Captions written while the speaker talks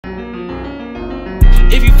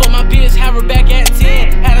have her back at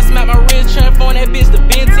 10. Had to smack my wrist, transform that bitch to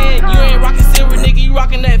Ben 10. You ain't rockin' silver, nigga, you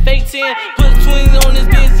rockin' that fake 10. Put twins on this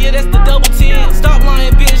bitch, yeah, that's the double 10. Stop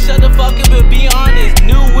lying, bitch, shut the fuck up and be honest.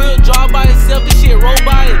 New wheel, drive by itself, this shit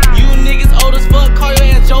robotic. You niggas old as fuck, call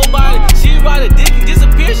your ass Joe Biden. She ride a dick and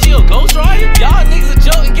disappear, she a ghost rider. Y'all niggas a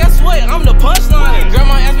joke, and guess what? I'm the punchline.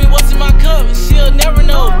 Grandma asked me what's in my cup, and she'll never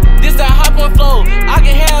know. This that hop on flow, I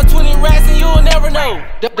can have 20 rats and you'll never know.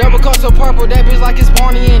 Double cup so purple, that bitch like it's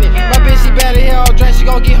Barney in it. My bitch, she bad as hell, drink, she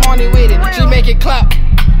gon' get horny with it. She make it clap,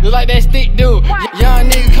 just like that stick do. Young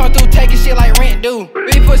niggas come through taking shit like rent do.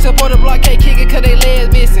 We push up on the block, can't kick it cause they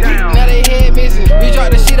legs missing. Now they head missing. We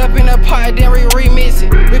drop the shit up in the pot, then we remix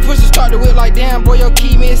it. We push the start the whip like damn boy, your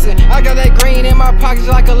key missing. I got that green in my pockets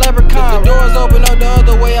like a leprechaun. The doors open up the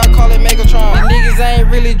other way, I call it Megatron. These niggas ain't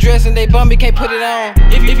really dressing, they bummy can't put it on.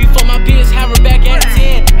 If you fuck my bitch, have her back at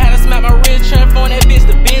 10. Had to smack my wrist, transform that bitch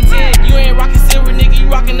to Ben 10. You ain't rockin' silver, nigga, you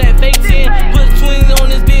rockin' that fake 10. Put twins on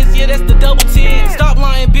this bitch, yeah, that's the double 10. Stop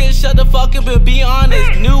lying, bitch, shut the fuck up and be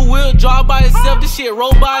honest. New wheel, drive by itself, this shit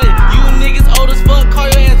robotic. You niggas old as fuck, call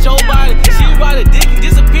your ass Joe Biden. She ride a dick and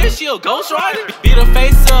disappear, she a ghost rider. Beat her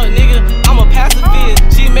face up, nigga, I'm a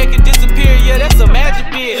pacifist. She make it disappear, yeah, that's a magic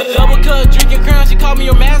bitch. Double cup, drinking crown, she call me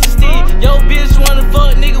your majesty. Yo, bitch, wanna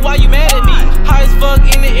fuck, nigga, why you mad at me? High as fuck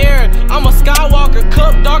in the air, I'm a Skywalker,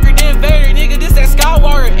 cup darker than Vader, nigga, this that Skywalker.